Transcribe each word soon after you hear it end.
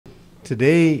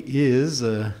Today is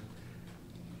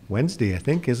Wednesday, I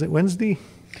think. Is it Wednesday?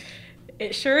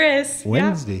 It sure is.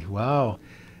 Wednesday, yeah. Wow.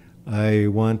 I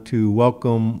want to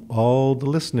welcome all the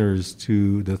listeners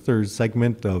to the third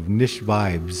segment of Nish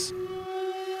Vibes.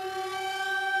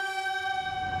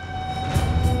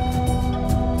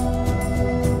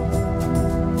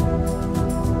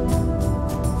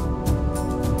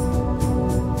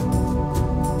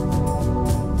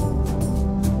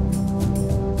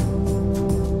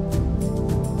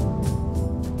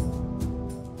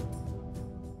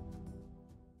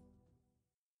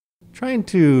 Trying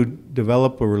to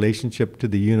develop a relationship to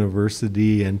the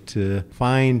university and to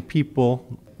find people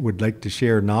who would like to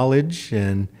share knowledge.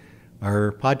 And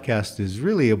our podcast is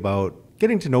really about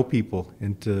getting to know people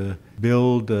and to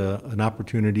build an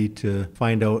opportunity to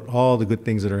find out all the good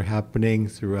things that are happening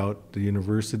throughout the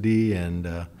university and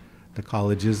the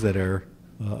colleges that are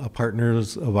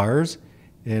partners of ours,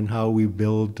 and how we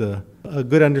build a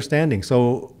good understanding.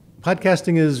 So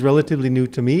podcasting is relatively new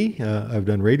to me. I've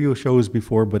done radio shows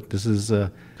before, but this is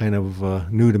kind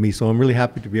of new to me. So I'm really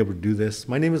happy to be able to do this.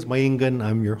 My name is Myeengun.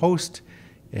 I'm your host.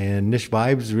 And Nish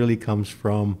Vibes really comes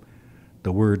from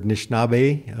the word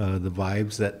Nishnabé. The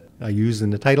vibes that I use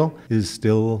in the title is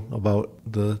still about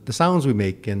the sounds we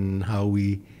make and how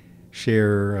we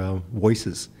share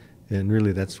voices. And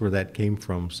really that's where that came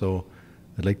from. So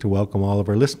I'd like to welcome all of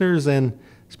our listeners, and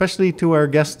especially to our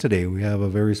guest today. We have a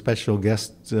very special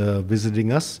guest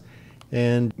visiting us,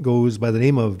 and goes by the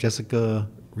name of Jessica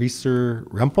Reesor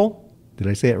Rempel. Did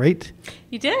I say it right?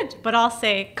 You did, but I'll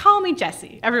say, call me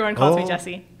Jessie. Everyone calls me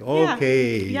Jessie.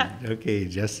 Okay. Yeah. Okay,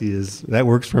 Jessie that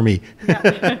works for me.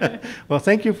 Yeah. Well,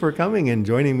 thank you for coming and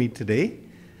joining me today.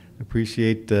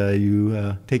 Appreciate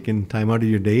you taking time out of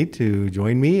your day to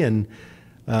join me, and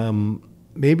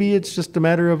maybe it's just a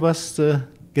matter of us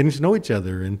getting to know each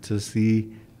other and to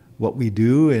see what we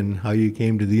do and how you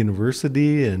came to the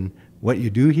university and what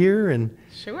you do here. And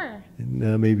sure.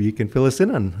 And maybe you can fill us in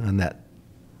on that.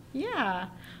 Yeah.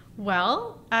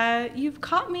 Well, you've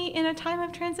caught me in a time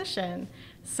of transition.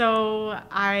 So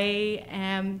I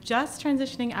am just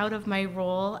transitioning out of my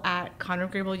role at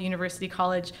Conrad Grebel University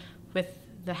College with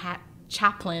the hat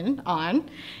chaplain on,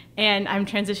 and I'm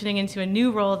transitioning into a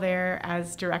new role there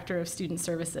as Director of Student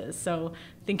Services. So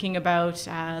thinking about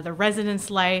the residence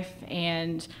life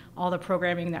and all the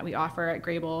programming that we offer at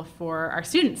Grebel for our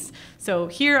students. So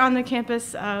here on the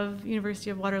campus of University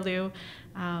of Waterloo,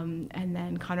 and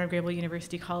then Conrad Grebel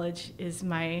University College is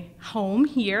my home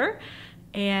here,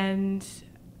 and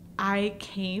I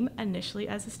came initially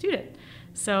as a student.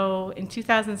 So in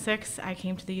 2006, I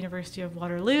came to the University of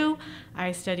Waterloo.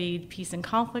 I studied peace and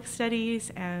conflict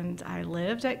studies, and I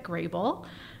lived at Grebel.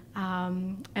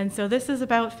 And so this is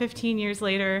about 15 years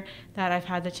later that I've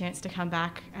had the chance to come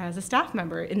back as a staff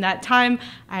member. In that time,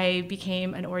 I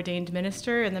became an ordained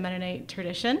minister in the Mennonite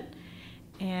tradition,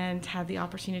 and had the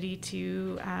opportunity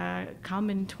to come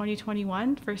in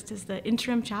 2021, first as the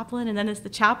interim chaplain and then as the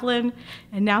chaplain,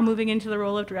 and now moving into the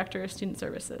role of Director of Student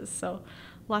Services. So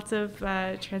lots of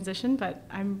transition, but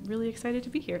I'm really excited to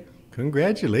be here.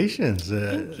 Congratulations.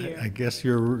 Thank you. I guess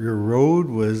your road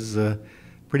was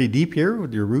pretty deep here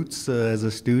with your roots as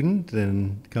a student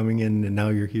and coming in, and now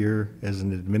you're here as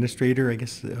an administrator, I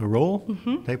guess, a role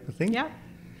type of thing. Yeah.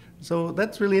 So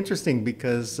that's really interesting,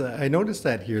 because I noticed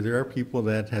that here there are people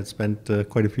that had spent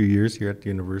quite a few years here at the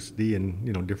university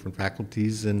and different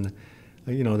faculties, and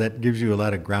that gives you a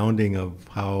lot of grounding of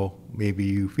how maybe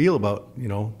you feel about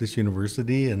this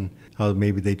university and how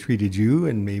maybe they treated you,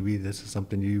 and maybe this is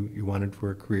something you wanted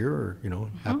for a career, or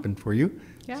happened for you.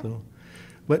 Yeah. So,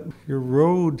 but your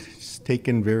road's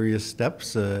taken various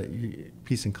steps.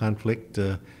 Peace and conflict.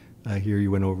 I hear you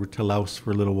went over to Laos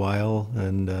for a little while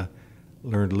and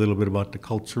learned a little bit about the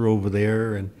culture over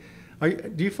there. And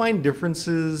do you find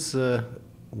differences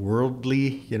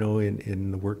worldly,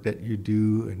 in the work that you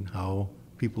do and how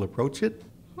people approach it?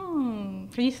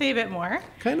 Can you say a bit more?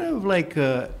 Kind of like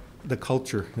the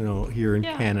culture, here in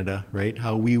Canada, right?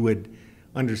 How we would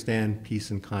understand peace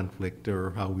and conflict,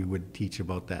 or how we would teach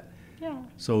about that. Yeah.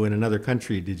 So in another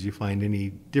country, did you find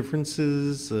any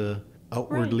differences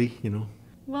outwardly, Right.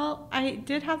 Well, I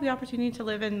did have the opportunity to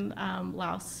live in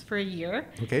Laos for a year.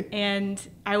 Okay. And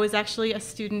I was actually a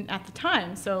student at the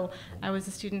time. So I was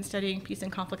a student studying peace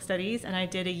and conflict studies, and I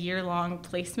did a year-long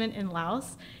placement in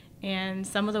Laos. And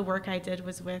some of the work I did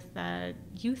was with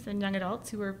youth and young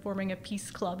adults who were forming a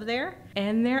peace club there.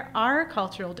 And there are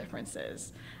cultural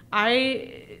differences.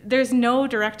 There's no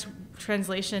direct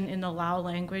translation in the Lao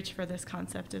language for this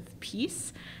concept of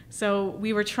peace. So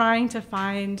we were trying to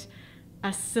find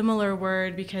a similar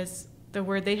word, because the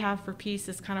word they have for peace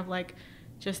is kind of like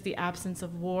just the absence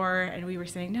of war. And we were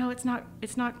saying, no, it's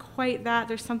not quite that.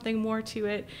 There's something more to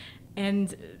it.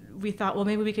 And we thought, well,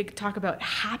 maybe we could talk about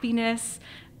happiness,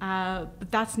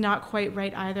 but that's not quite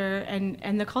right either.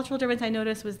 And the cultural difference I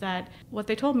noticed was that what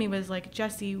they told me was like,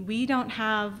 Jesse, we don't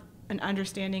have an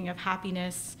understanding of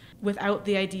happiness without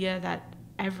the idea that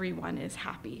everyone is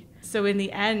happy. So in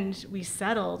the end, we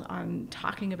settled on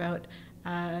talking about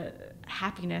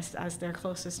happiness as their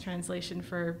closest translation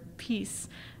for peace,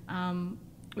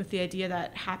 with the idea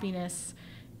that happiness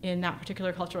in that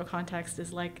particular cultural context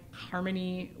is like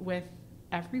harmony with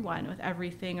everyone, with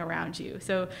everything around you.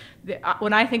 So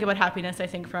when I think about happiness, I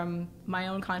think from my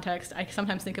own context. I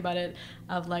sometimes think about it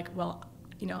of like, well,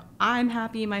 I'm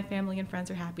happy, my family and friends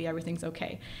are happy, everything's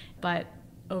okay. But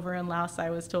over in Laos, I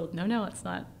was told, no, it's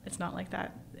not like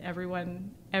that.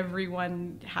 Everyone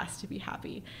has to be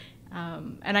happy.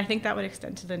 And I think that would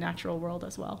extend to the natural world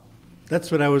as well. That's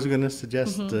what I was going to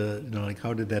suggest. Like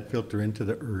how did that filter into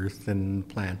the earth and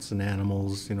plants and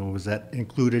animals? Was that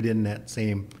included in that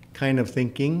same kind of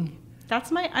thinking?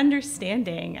 That's my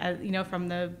understanding, from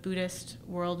the Buddhist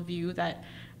worldview that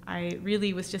I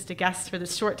really was just a guest for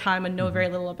this short time and know very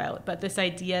little about. But this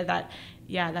idea that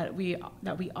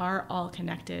we are all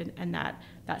connected, and that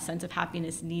sense of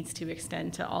happiness needs to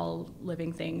extend to all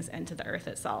living things and to the earth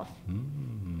itself.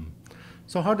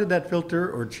 So how did that filter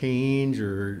or change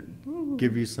or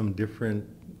give you some different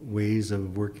ways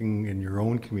of working in your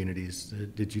own communities?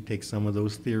 Did you take some of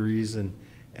those theories and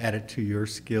add it to your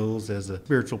skills as a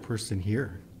spiritual person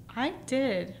here? I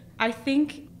did. I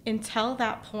think until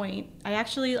that point,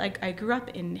 I grew up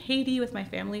in Haiti with my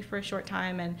family for a short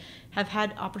time and have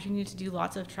had opportunity to do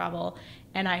lots of travel.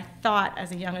 And I thought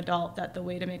as a young adult that the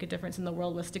way to make a difference in the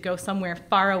world was to go somewhere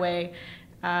far away.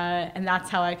 And that's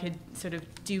how I could sort of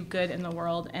do good in the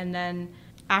world. And then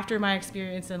after my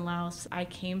experience in Laos, I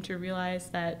came to realize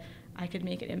that I could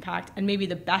make an impact, and maybe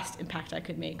the best impact I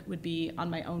could make would be on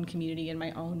my own community and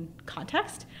my own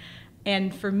context.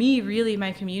 And for me, really,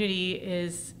 my community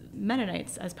is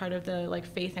Mennonites as part of the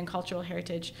faith and cultural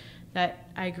heritage that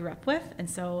I grew up with. And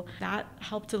so that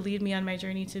helped to lead me on my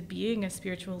journey to being a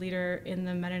spiritual leader in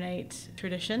the Mennonite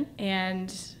tradition. And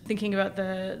thinking about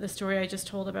the story I just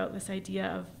told about this idea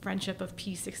of friendship, of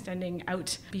peace extending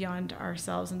out beyond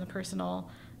ourselves and the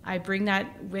personal, I bring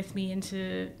that with me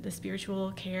into the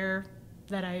spiritual care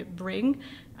that I bring.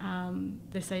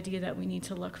 This idea that we need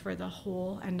to look for the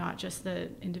whole and not just the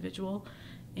individual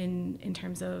in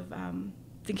terms of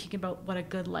thinking about what a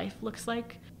good life looks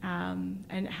like,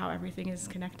 and how everything is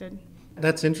connected.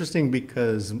 That's interesting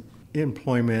because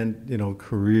employment,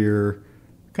 career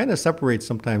kind of separates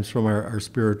sometimes from our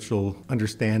spiritual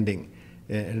understanding.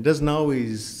 And it doesn't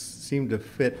always seem to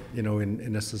fit,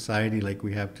 in a society like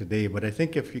we have today. But I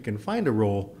think if you can find a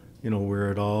role,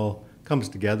 where it all comes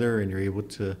together and you're able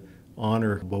to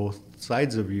honor both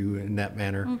sides of you in that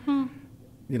manner,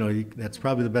 that's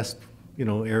probably the best,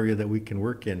 area that we can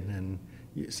work in. And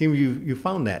it seems you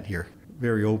found that here.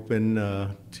 Very open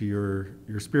to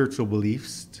your spiritual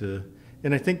beliefs,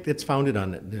 and I think it's founded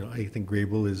on it. I think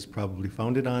Grebel is probably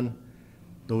founded on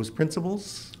those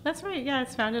principles. That's right. Yeah,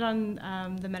 it's founded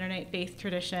on the Mennonite faith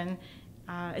tradition.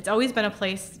 It's always been a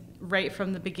place right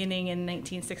from the beginning in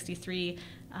 1963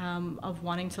 of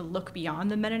wanting to look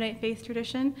beyond the Mennonite faith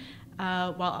tradition,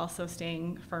 while also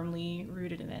staying firmly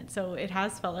rooted in it. So it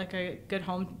has felt like a good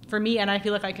home for me, and I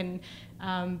feel like I can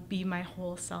be my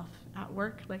whole self at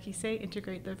work, like you say,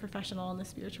 integrate the professional and the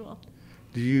spiritual.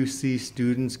 Do you see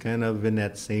students kind of in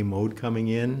that same mode coming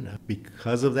in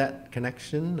because of that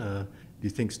connection? Do you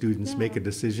think students make a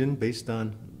decision based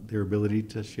on their ability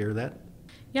to share that?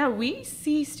 Yeah, we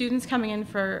see students coming in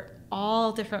for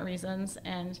all different reasons,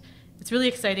 and it's really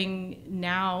exciting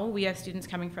now. We have students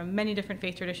coming from many different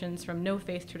faith traditions, from no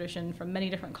faith tradition, from many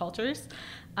different cultures.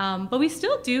 But we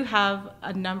still do have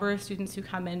a number of students who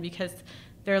come in because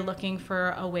they're looking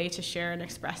for a way to share and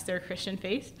express their Christian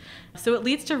faith. So it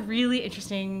leads to really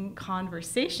interesting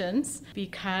conversations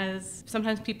because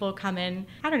sometimes people come in,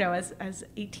 I don't know, as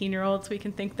 18-year-olds, we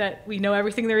can think that we know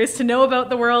everything there is to know about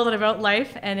the world and about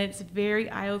life. And it's very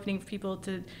eye-opening for people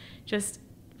to just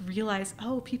realize,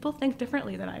 oh, people think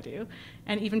differently than I do.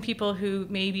 And even people who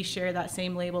maybe share that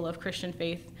same label of Christian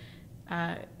faith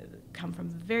come from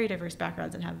very diverse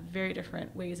backgrounds and have very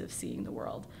different ways of seeing the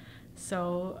world.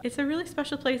 So it's a really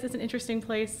special place. It's an interesting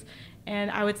place. And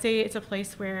I would say it's a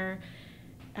place where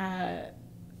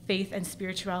faith and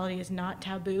spirituality is not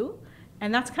taboo.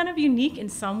 And that's kind of unique in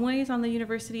some ways on the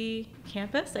university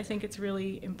campus. I think it's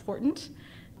really important.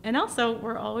 And also,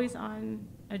 we're always on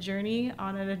a journey,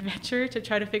 on an adventure to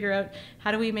try to figure out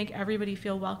how do we make everybody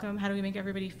feel welcome? How do we make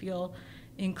everybody feel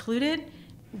included?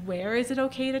 where is it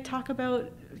okay to talk about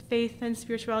faith and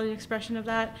spirituality and expression of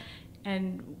that,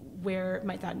 and where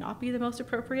might that not be the most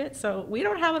appropriate? So we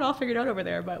don't have it all figured out over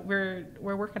there, but we're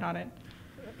working on it.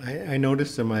 I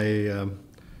noticed in my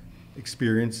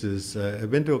experiences,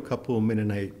 I've been to a couple of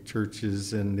Mennonite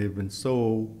churches, and they've been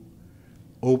so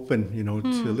open,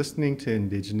 to listening to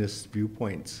Indigenous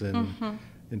viewpoints. And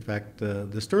in fact,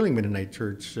 the Sterling Mennonite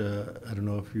Church, I don't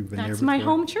know if you've been there before. That's my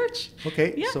home church.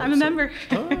 Okay. Yeah, I'm a member.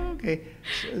 Okay.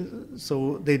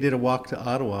 So they did a walk to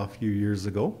Ottawa a few years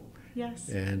ago. Yes.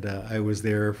 And I was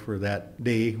there for that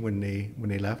day when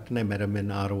they left, and I met them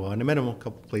in Ottawa, and I met them a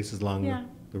couple places along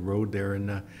the road there,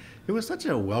 and it was such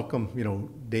a welcome,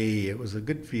 day. It was a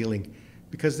good feeling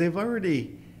because they've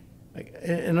already,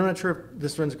 and I'm not sure if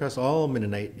this runs across all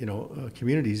Mennonite,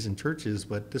 communities and churches,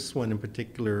 but this one in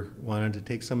particular wanted to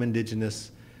take some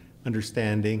Indigenous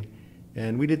understanding,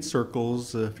 and we did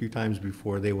circles a few times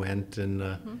before they went, and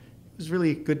it was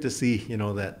really good to see,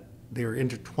 that they were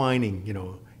intertwining,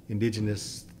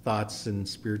 Indigenous thoughts and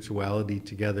spirituality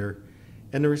together,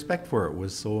 and the respect for it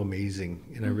was so amazing,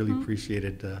 and I really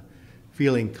appreciated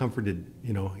feeling comforted,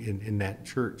 in that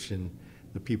church and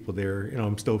the people there.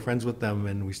 I'm still friends with them,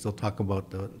 and we still talk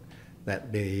about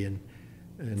that day.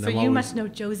 And so you must know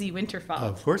Josie Winterfeld.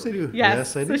 Of course I do.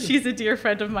 Yes, I do. So she's a dear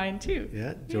friend of mine too.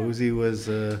 Yeah, Josie was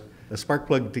a spark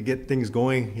plug to get things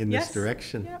going in this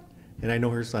direction. Yeah. And I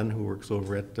know her son who works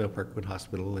over at Parkwood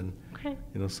Hospital, and okay.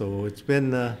 So it's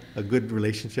been a good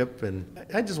relationship, and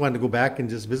I just wanted to go back and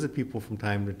just visit people from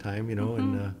time to time,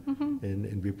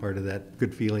 and be part of that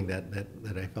good feeling that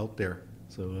I felt there.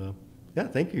 So yeah,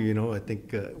 thank you. I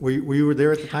think were you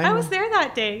there at the time? I was there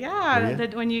that day. Yeah,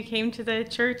 when you came to the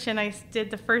church, and I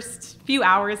did the first few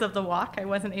hours of the walk. I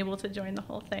wasn't able to join the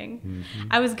whole thing.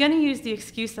 I was going to use the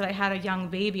excuse that I had a young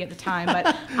baby at the time,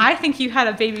 but I think you had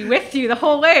a baby with you the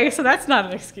whole way, so that's not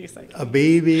an excuse. A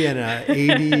baby and a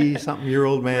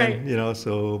 80-something-year-old man, right.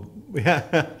 So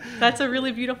yeah. That's a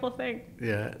really beautiful thing.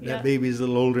 Yeah, that baby's a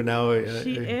little older now.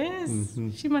 She is.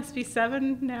 She must be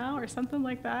 7 now or something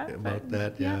like that. About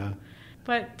that, yeah.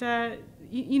 But,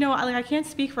 I can't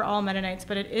speak for all Mennonites,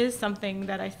 but it is something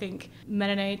that I think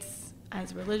Mennonites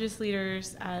as religious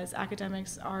leaders, as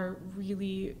academics, are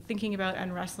really thinking about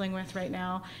and wrestling with right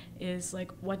now is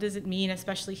like, what does it mean,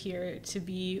 especially here, to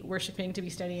be worshiping, to be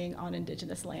studying on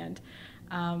Indigenous land?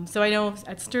 So I know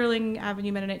at Sterling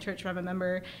Avenue Mennonite Church, where I'm a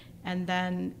member, and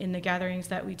then in the gatherings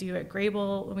that we do at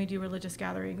Grebel, when we do religious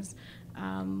gatherings,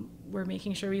 we're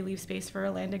making sure we leave space for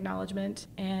a land acknowledgement,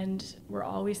 and we're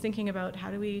always thinking about how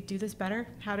do we do this better?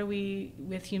 How do we,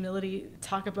 with humility,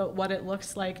 talk about what it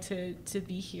looks like to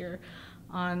be here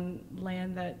on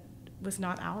land that was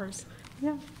not ours?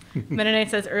 Yeah.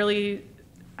 Mennonites as early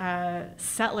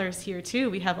settlers here too,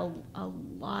 we have a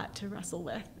lot to wrestle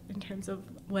with in terms of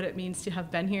what it means to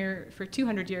have been here for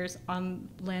 200 years on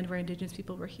land where Indigenous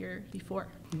people were here before.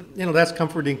 That's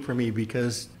comforting for me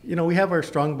because, we have our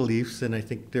strong beliefs, and I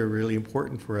think they're really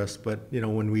important for us. But,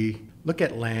 when we look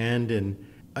at land, and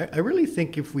I really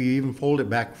think if we even fold it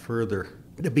back further,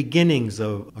 the beginnings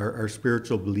of our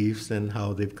spiritual beliefs and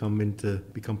how they've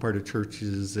become part of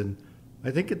churches, and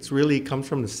I think it's really comes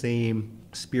from the same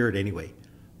spirit anyway.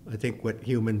 I think what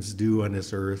humans do on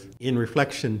this earth, in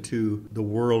reflection to the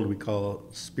world we call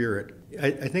spirit, I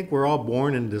think we're all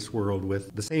born in this world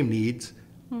with the same needs,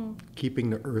 keeping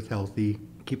the earth healthy,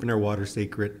 keeping our water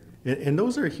sacred. And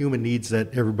those are human needs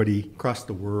that everybody across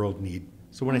the world need.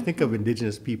 So when I think of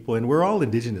Indigenous people, and we're all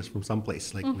Indigenous from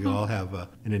someplace, like we all have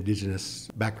an Indigenous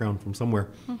background from somewhere.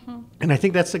 And I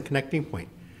think that's a connecting point.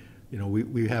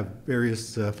 We have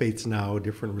various faiths now,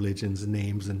 different religions and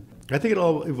names, and I think it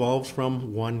all evolves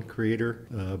from one creator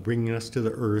bringing us to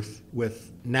the earth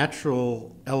with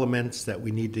natural elements that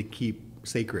we need to keep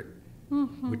sacred,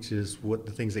 which is what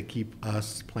the things that keep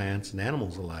us, plants, and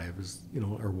animals alive is,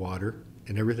 our water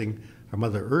and everything our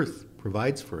Mother Earth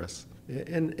provides for us.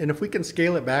 And if we can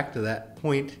scale it back to that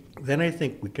point, then I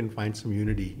think we can find some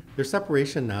unity. There's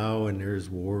separation now, and there's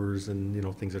wars and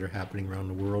things that are happening around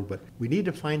the world, but we need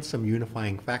to find some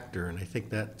unifying factor, and I think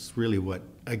that's really what,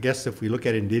 I guess if we look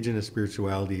at Indigenous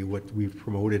spirituality, what we've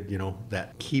promoted,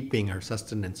 that keeping our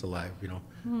sustenance alive,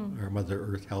 our Mother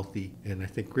Earth healthy. And I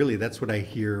think really that's what I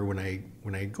hear when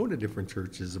I go to different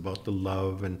churches about the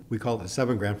love, and we call it the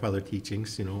 7 grandfather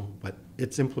teachings, but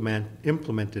it's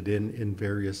implemented in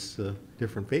various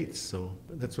different faiths. So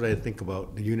that's what I think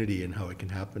about the unity and how it can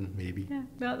happen, maybe. Yeah,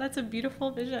 well, that's a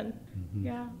beautiful vision.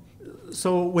 Yeah.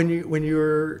 So when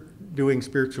you're doing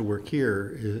spiritual work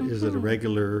here, is it a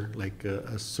regular, like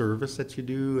a service that you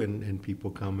do, and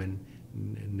people come and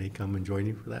and they come and join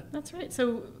you for that? That's right.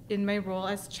 So in my role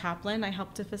as chaplain, I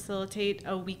help to facilitate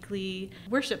a weekly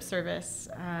worship service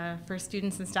for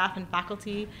students and staff and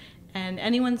faculty, and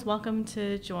anyone's welcome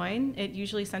to join. It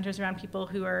usually centers around people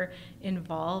who are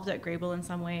involved at Grebel in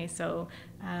some way, so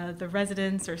the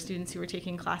residents or students who are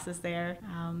taking classes there.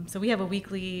 So we have a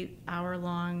weekly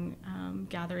hour-long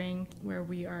gathering where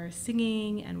we are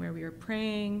singing and where we are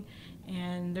praying,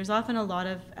 and there's often a lot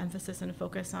of emphasis and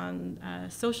focus on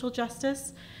social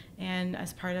justice, and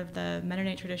as part of the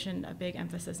Mennonite tradition, a big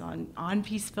emphasis on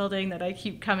peace building that I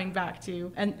keep coming back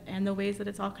to, and the ways that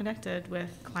it's all connected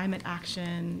with climate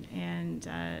action and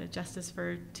justice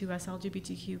to us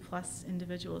LGBTQ plus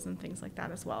individuals and things like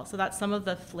that as well. So that's some of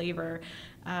the flavor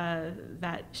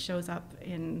that shows up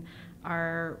in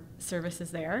our services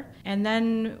there. And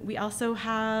then we also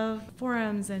have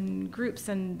forums and groups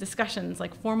and discussions,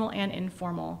 like formal and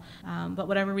informal, but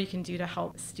whatever we can do to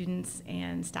help students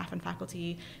and staff and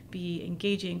faculty be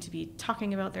engaging, to be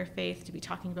talking about their faith, to be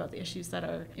talking about the issues that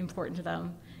are important to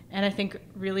them. And I think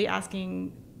really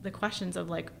asking the questions of,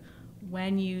 like,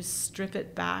 when we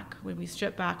strip back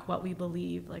what we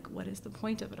believe, like, what is the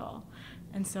point of it all?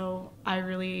 And so I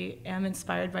really am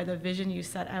inspired by the vision you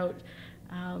set out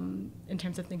in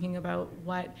terms of thinking about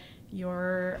what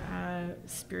your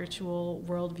spiritual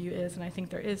worldview is, and I think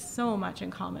there is so much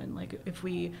in common. Like, if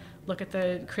we look at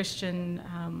the Christian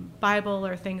Bible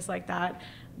or things like that,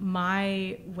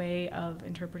 my way of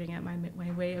interpreting it,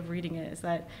 my way of reading it, is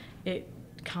that it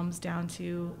comes down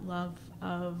to love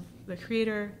of the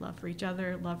Creator, love for each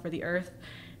other, love for the earth,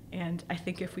 and I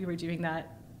think if we were doing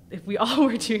that, if we all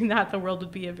were doing that, the world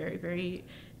would be a very, very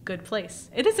good place.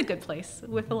 It is a good place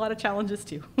with a lot of challenges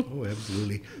too. Oh,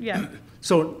 absolutely. Yeah.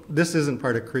 So this isn't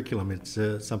part of curriculum. It's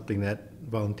something that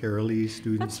voluntarily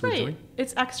students That's right. join?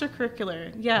 It's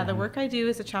extracurricular. Yeah, the work I do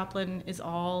as a chaplain is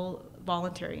all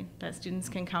voluntary, that students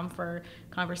can come for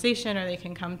conversation or they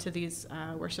can come to these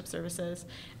worship services.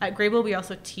 At Grebel, we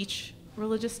also teach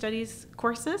religious studies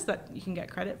courses that you can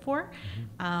get credit for.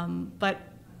 But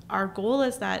our goal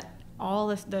is that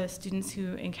all the students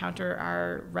who encounter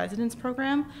our residence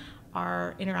program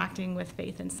are interacting with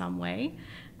faith in some way.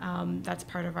 That's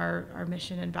part of our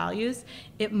mission and values.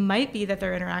 It might be that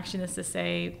their interaction is to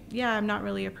say, yeah, I'm not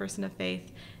really a person of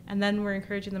faith, and then we're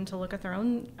encouraging them to look at their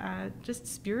own just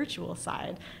spiritual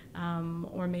side,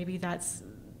 or maybe that's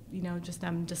just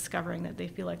them discovering that they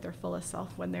feel like they're full of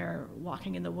self when they're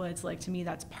walking in the woods. Like, to me,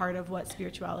 that's part of what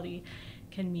spirituality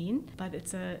can mean, but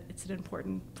it's an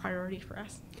important priority for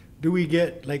us. Do we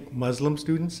get, like, Muslim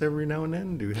students every now and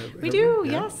then? We do,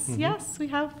 yes, yes. We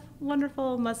have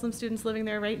wonderful Muslim students living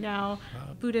there right now,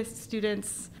 Buddhist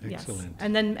students, Excellent.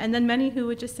 Yes. And then many who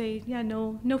would just say, yeah,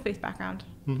 no faith background.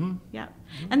 Yeah.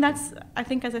 And that's, I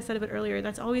think, as I said a bit earlier,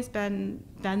 that's always been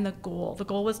the goal. The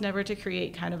goal was never to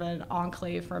create kind of an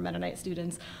enclave for Mennonite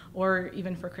students or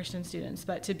even for Christian students,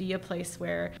 but to be a place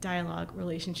where dialogue,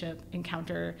 relationship,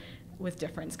 encounter with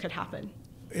difference could happen.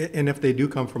 And if they do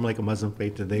come from, like, a Muslim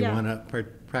faith, do they want to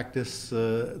practice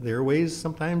their ways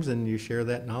sometimes, and you share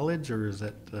that knowledge, or is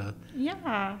that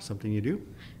something you do?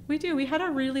 We do. We had a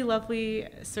really lovely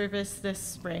service this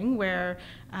spring where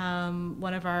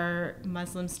one of our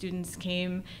Muslim students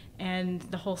came, and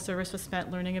the whole service was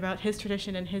spent learning about his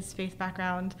tradition and his faith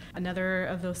background. Another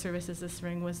of those services this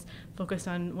spring was focused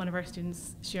on one of our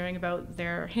students sharing about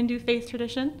their Hindu faith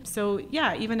tradition. So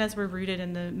yeah, even as we're rooted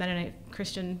in the Mennonite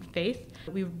Christian faith,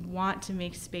 we want to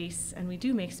make space, and we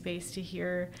do make space, to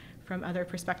hear from other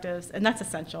perspectives, and that's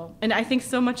essential. And I think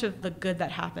so much of the good that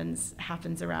happens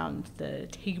around the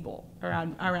table,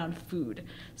 around food.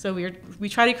 So we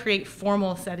try to create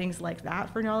formal settings like that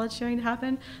for knowledge sharing to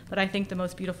happen, but I think the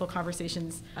most beautiful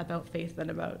conversations about faith and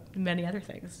about many other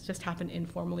things just happen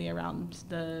informally around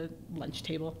the lunch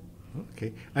table.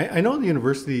 Okay. I know the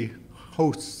university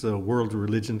hosts a World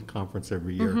Religion Conference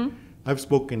every year. I've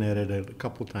spoken at it a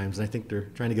couple times, and I think they're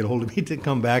trying to get a hold of me to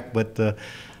come back, but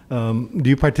do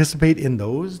you participate in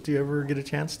those? Do you ever get a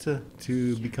chance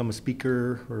to become a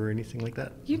speaker or anything like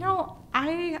that?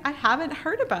 I haven't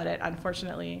heard about it,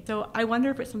 unfortunately. So I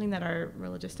wonder if it's something that our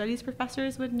religious studies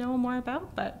professors would know more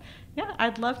about. But yeah,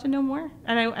 I'd love to know more.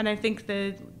 And I think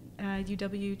the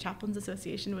UW Chaplains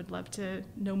Association would love to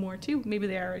know more too. Maybe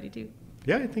they already do.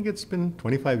 Yeah, I think it's been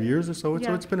 25 years or so,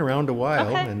 so it's been around a while.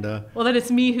 Okay. And well, then it's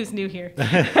me who's new here.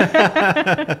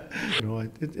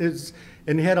 It's,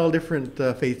 and they had all different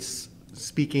faiths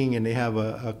speaking, and they have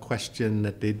a question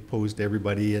that they'd pose to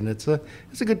everybody, and it's a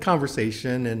good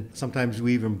conversation. And sometimes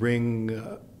we even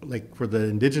bring, like for the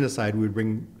Indigenous side, we would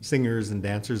bring singers and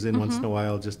dancers in once in a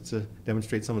while just to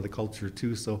demonstrate some of the culture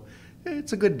too. So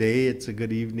it's a good day. It's a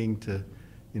good evening to,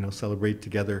 celebrate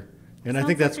together. And I Sounds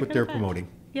think that's like a what good they're event. promoting.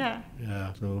 Yeah.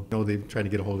 Yeah. So no, they've tried to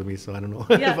get a hold of me, so I don't know.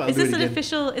 Yeah. if I'll Is do this it an again.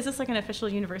 official? Is this like an official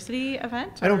university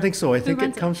event? I don't or think so. I who think it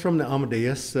runs comes from the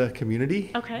Amadeus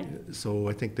community. Okay. So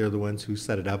I think they're the ones who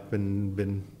set it up and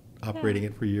been operating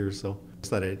it for years. So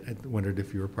I wondered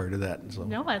if you were part of that. So.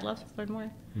 No, I'd love to learn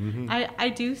more. Mm-hmm. I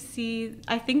do see.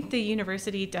 I think the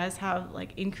university does have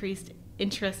like increased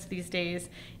interest these days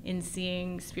in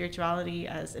seeing spirituality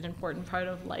as an important part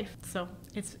of life. So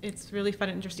it's really fun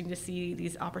and interesting to see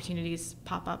these opportunities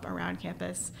pop up around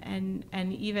campus, and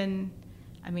even,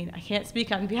 I mean, I can't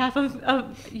speak on behalf of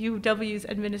UW's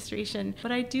administration,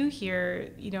 but I do hear,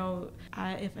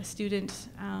 if a student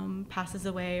passes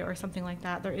away or something like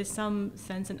that, there is some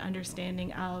sense and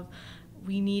understanding of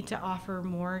we need to offer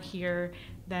more here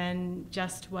than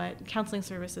just what counseling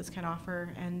services can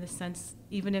offer, and the sense,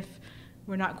 even if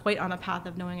we're not quite on a path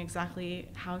of knowing exactly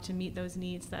how to meet those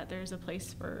needs, that there's a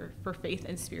place for faith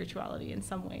and spirituality in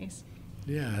some ways.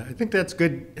 Yeah, I think that's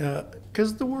good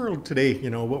because the world today,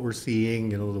 what we're seeing,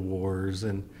 the wars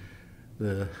and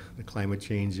the climate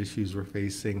change issues we're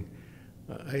facing,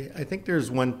 I think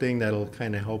there's one thing that'll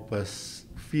kind of help us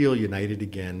feel united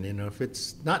again. If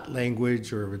it's not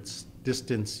language or if it's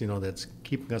distance, that's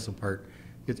keeping us apart.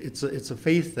 It's a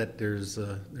faith that there's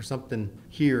something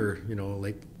here,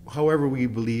 like however we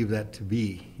believe that to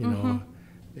be, And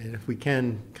if we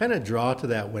can kind of draw to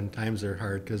that when times are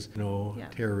hard, because,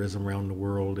 terrorism around the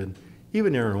world and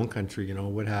even in our own country,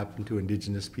 what happened to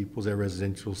Indigenous peoples at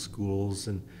residential schools.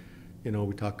 And,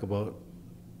 we talk about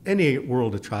any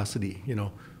world atrocity,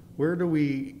 where do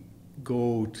we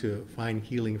go to find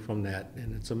healing from that?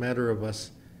 And it's a matter of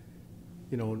us,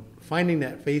 finding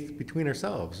that faith between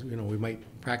ourselves. We might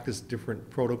practice different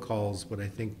protocols, but I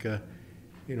think,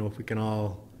 if we can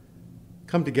all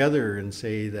come together and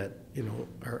say that,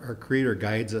 our Creator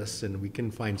guides us and we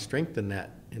can find strength in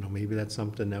that, maybe that's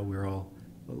something that we're all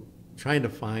trying to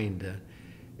find.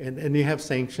 And you have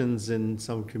sanctions in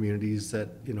some communities that,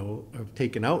 have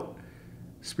taken out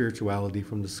spirituality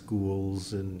from the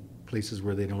schools and places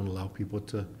where they don't allow people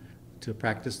to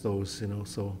practice those,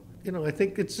 So, I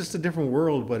think it's just a different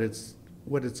world, but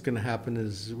what's going to happen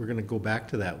is we're going to go back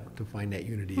to that to find that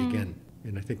unity again.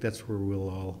 And I think that's where we'll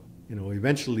all,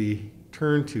 eventually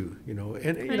turn to,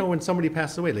 and, when somebody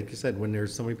passes away, like you said, when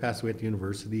there's somebody passed away at the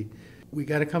university, we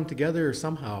got to come together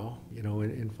somehow,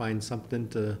 and find something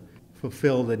to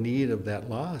fulfill the need of that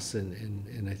loss.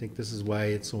 And I think this is why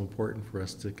it's so important for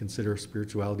us to consider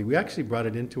spirituality. We actually brought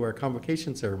it into our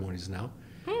convocation ceremonies now.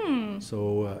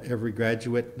 So every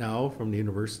graduate now from the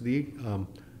university,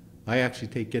 I actually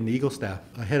take in the Eagle staff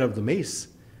ahead of the mace,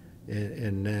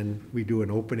 and then we do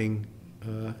an opening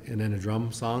and then a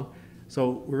drum song.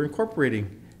 So we're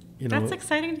incorporating, That's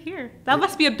exciting to hear. That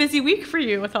must be a busy week for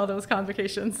you with all those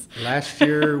convocations. Last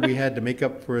year we had to make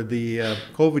up for the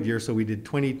COVID year, so we did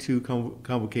 22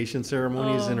 convocation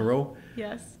ceremonies in a row.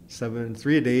 Yes.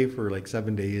 3 a day for like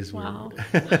 7 days. Wow.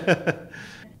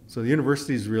 So the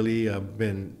university's really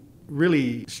been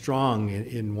really strong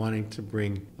in wanting to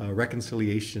bring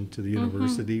reconciliation to the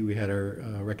university. We had our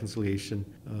reconciliation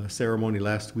ceremony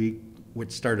last week,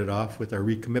 which started off with our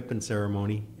recommitment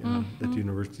ceremony that the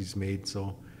university's made.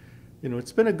 So,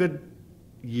 it's been a good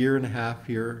year and a half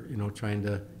here, trying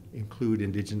to include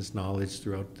Indigenous knowledge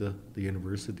throughout the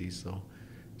university.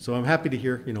 So I'm happy to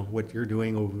hear, what you're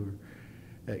doing over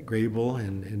at Grebel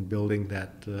and building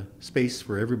that space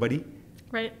for everybody.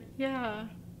 Right. Yeah.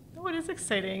 Oh, it is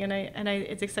exciting, and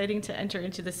it's exciting to enter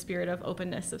into the spirit of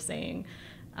openness of saying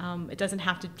it doesn't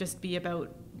have to just be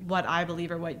about what I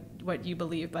believe or what you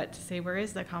believe, but to say where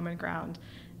is the common ground,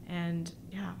 and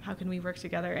how can we work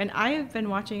together? And I have been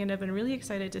watching and I've been really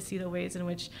excited to see the ways in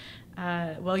which,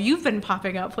 you've been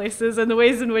popping up places and the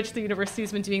ways in which the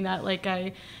university's been doing that. Like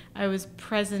I was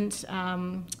present.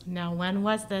 Now, when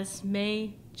was this?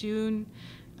 May, June,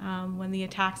 when the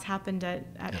attacks happened at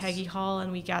Yes. Haggie Hall,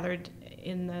 and we gathered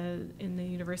in the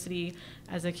university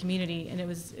as a community, and it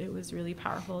was really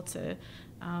powerful to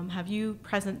have you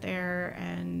present there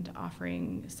and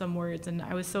offering some words. And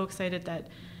I was so excited that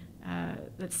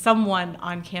someone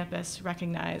on campus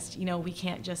recognized, we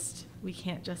can't just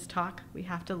talk. We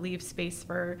have to leave space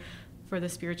for the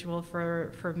spiritual,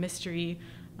 for mystery,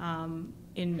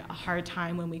 in a hard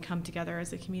time when we come together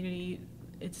as a community.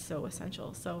 It's so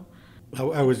essential. So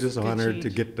I was just honored change to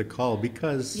get the call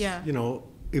because, Yeah.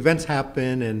 Events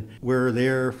happen and we're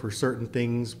there for certain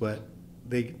things, but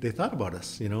they thought about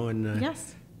us, and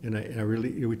Yes. and I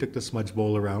really, we took the smudge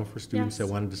bowl around for students Yes.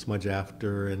 that wanted to smudge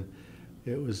after, and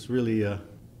it was really a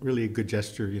good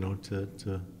gesture,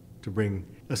 to bring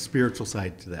a spiritual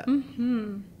side to that.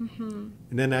 And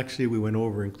then actually we went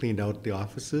over and cleaned out the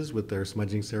offices with our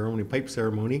smudging ceremony, pipe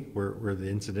ceremony, where the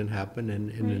incident happened,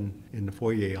 and in the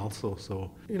foyer also.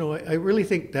 So, I really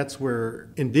think that's where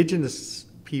Indigenous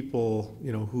people,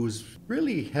 who's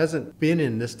really hasn't been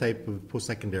in this type of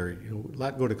post-secondary, a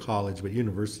lot go to college, but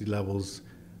university levels,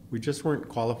 we just weren't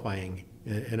qualifying.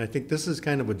 And I think this is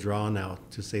kind of a draw now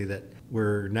to say that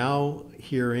we're now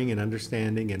hearing and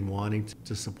understanding and wanting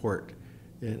to support.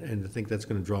 And I think that's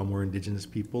going to draw more Indigenous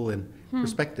people and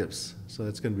perspectives. So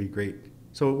that's going to be great.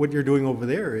 So what you're doing over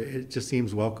there, it just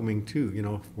seems welcoming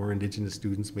too, for Indigenous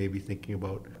students maybe thinking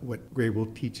about what Grebel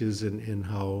teaches and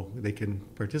how they can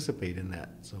participate in that.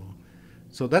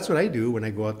 So that's what I do when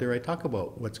I go out there. I talk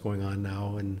about what's going on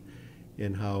now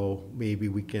and how maybe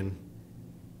we can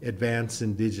advance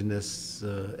Indigenous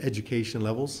education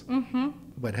levels,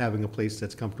 but having a place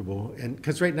that's comfortable. And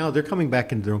because right now they're coming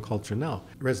back into their own culture now.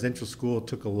 Residential school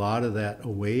took a lot of that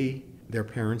away. Their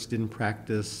parents didn't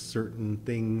practice certain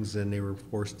things and they were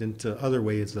forced into other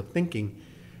ways of thinking.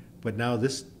 But now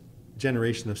this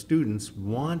generation of students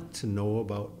want to know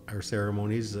about our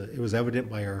ceremonies. It was evident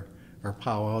by our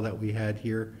powwow that we had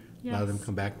here. Yes. A lot of them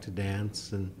come back to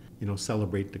dance and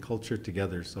celebrate the culture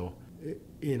together. So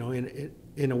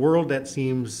in a world that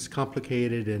seems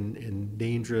complicated and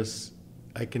dangerous,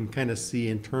 I can kind of see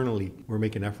internally we're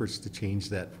making efforts to change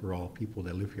that for all people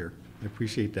that live here. I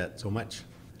appreciate that so much.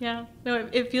 Yeah, no,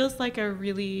 it feels like a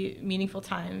really meaningful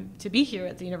time to be here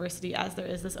at the university as there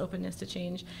is this openness to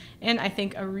change. And I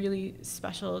think a really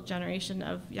special generation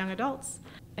of young adults.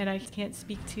 And I can't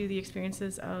speak to the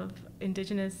experiences of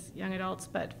Indigenous young adults,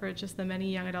 but for just the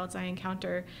many young adults I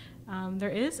encounter, there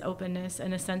is openness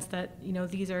in a sense that,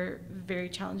 these are very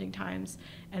challenging times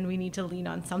and we need to lean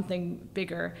on something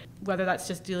bigger, whether that's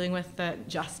just dealing with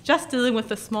just dealing with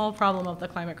the small problem of the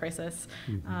climate crisis,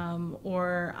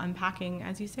 or unpacking,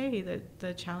 as you say,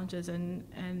 the challenges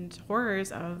and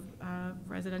horrors of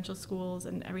residential schools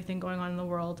and everything going on in the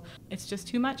world. It's just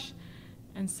too much.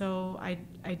 And so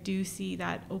I do see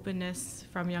that openness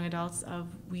from young adults of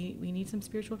we need some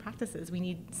spiritual practices. We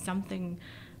need something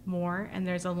more, and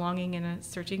there's a longing and a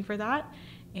searching for that.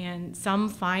 And some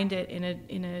find it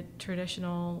in a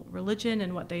traditional religion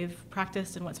and what they've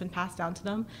practiced and what's been passed down to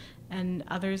them, and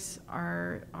others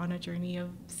are on a journey of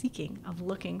seeking, of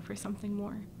looking for something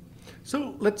more.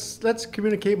 So let's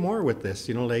communicate more with this.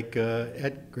 Like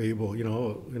at Grebel,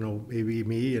 maybe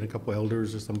me and a couple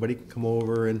elders or somebody can come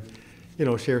over and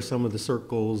share some of the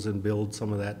circles and build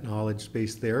some of that knowledge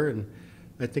base there. And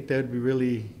I think that would be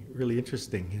really, really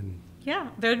interesting. And yeah,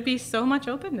 there'd be so much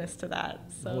openness to that.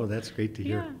 So. Oh, that's great to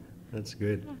hear. Yeah. That's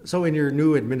good. Yeah. So in your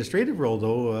new administrative role,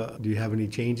 though, do you have any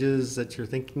changes that you're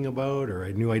thinking about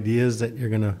or new ideas that you're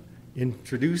going to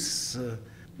introduce?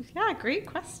 Yeah, great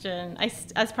question.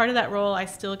 As part of that role, I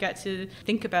still get to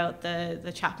think about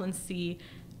the chaplaincy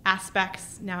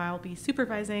aspects. Now I'll be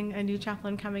supervising a new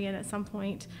chaplain coming in at some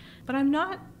point, but I'm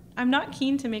not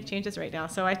keen to make changes right now.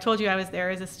 So I told you I was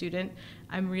there as a student.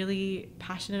 I'm really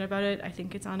passionate about it. I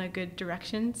think it's on a good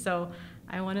direction. So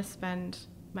I want to spend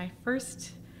my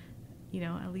first,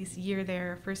 at least year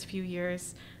there, first few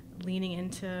years, leaning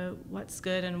into what's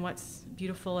good and what's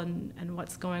beautiful and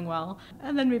what's going well.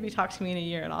 And then maybe talk to me in a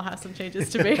year and I'll have some changes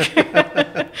to make.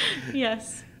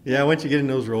 Yes. Yeah, once you get in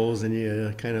those roles and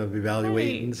you kind of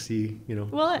evaluate and see, Well,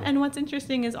 so. And what's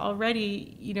interesting is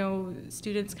already,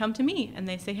 students come to me and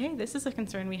they say, hey, this is a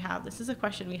concern we have. This is a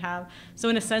question we have. So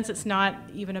in a sense, it's not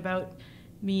even about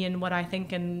me and what I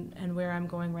think and where I'm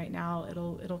going right now.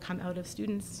 It'll come out of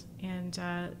students and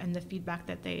the feedback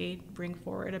that they bring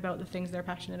forward about the things they're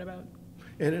passionate about.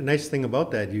 And a nice thing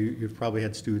about that, you've probably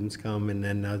had students come and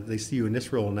then they see you in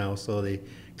this role now, so they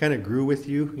kind of grew with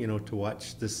you, to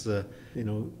watch this,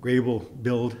 Grebel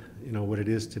build, what it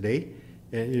is today.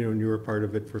 And, you were part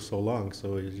of it for so long,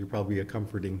 so you're probably a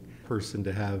comforting person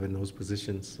to have in those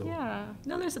positions. So. Yeah,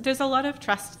 no, there's a lot of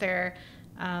trust there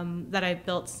that I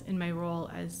built in my role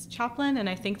as chaplain, and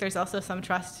I think there's also some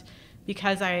trust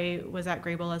because I was at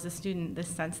Grebel as a student, this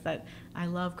sense that I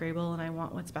love Grebel and I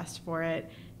want what's best for it.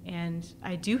 And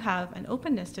I do have an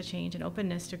openness to change, an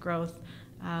openness to growth,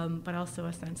 but also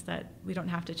a sense that we don't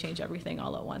have to change everything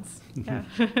all at once. Yeah.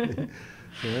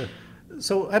 Yeah.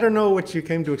 So I don't know what you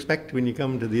came to expect when you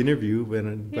come to the interview, but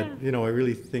I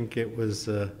really think it was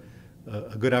a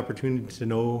good opportunity to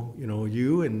know,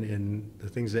 you and the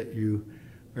things that you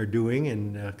are doing,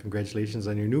 and congratulations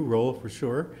on your new role for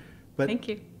sure. But thank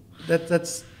you.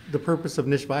 That's the purpose of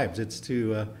Nish Vibes. It's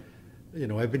to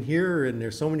I've been here and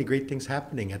there's so many great things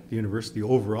happening at the university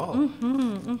overall.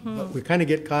 But we kind of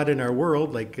get caught in our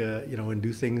world, and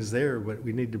do things there, but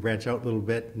we need to branch out a little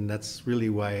bit. And that's really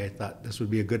why I thought this would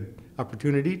be a good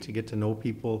opportunity to get to know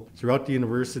people throughout the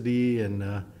university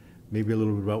and maybe a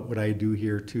little bit about what I do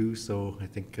here too. So I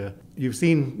think you've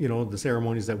seen, the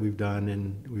ceremonies that we've done,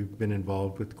 and we've been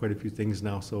involved with quite a few things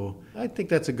now. So I think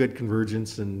that's a good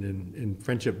convergence and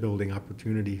friendship building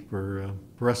opportunity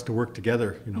for us to work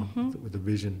together, with a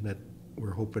vision that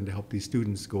we're hoping to help these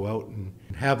students go out and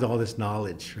have all this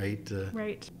knowledge, right?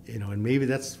 Right. And maybe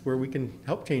that's where we can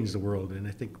help change the world, and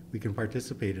I think we can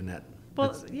participate in that.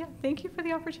 Well, thank you for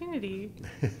the opportunity.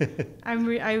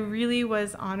 I really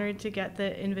was honored to get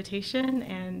the invitation,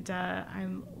 and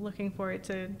I'm looking forward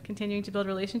to continuing to build a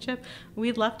relationship.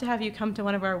 We'd love to have you come to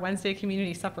one of our Wednesday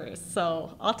community suppers,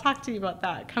 so I'll talk to you about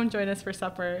that. Come join us for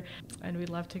supper, and we'd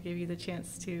love to give you the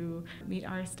chance to meet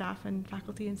our staff and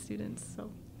faculty and students. So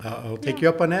I'll take you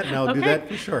up on that, and I'll do that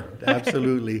for sure.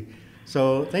 Absolutely.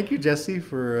 So thank you, Jesse,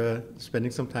 for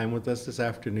spending some time with us this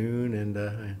afternoon, and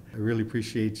I really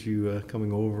appreciate you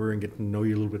coming over and getting to know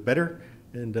you a little bit better.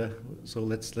 And so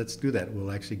let's do that.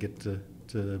 We'll actually get to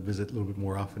visit a little bit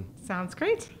more often. Sounds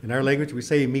great. In our language, we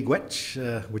say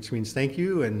miigwech, which means thank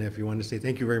you, and if you want to say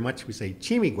thank you very much, we say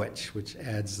chimigwech, which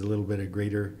adds a little bit of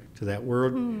greater to that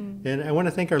word. And I want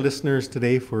to thank our listeners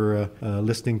today for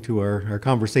listening to our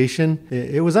conversation.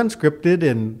 It was unscripted,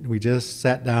 and we just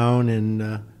sat down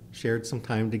and shared some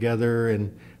time together,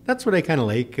 and that's what I kind of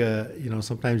like.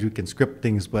 Sometimes we can script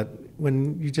things, but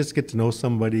when you just get to know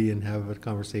somebody and have a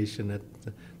conversation,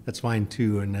 that's fine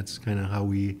too, and that's kind of how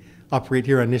we operate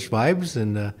here on Nish Vibes.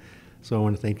 And so I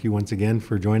want to thank you once again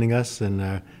for joining us,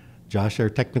 and Josh, our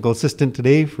technical assistant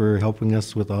today, for helping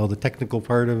us with all the technical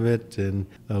part of it, and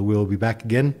we'll be back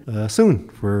again soon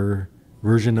for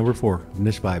version number 4 of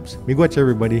Nish Vibes. Miigwech,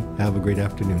 everybody. Have a great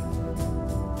afternoon.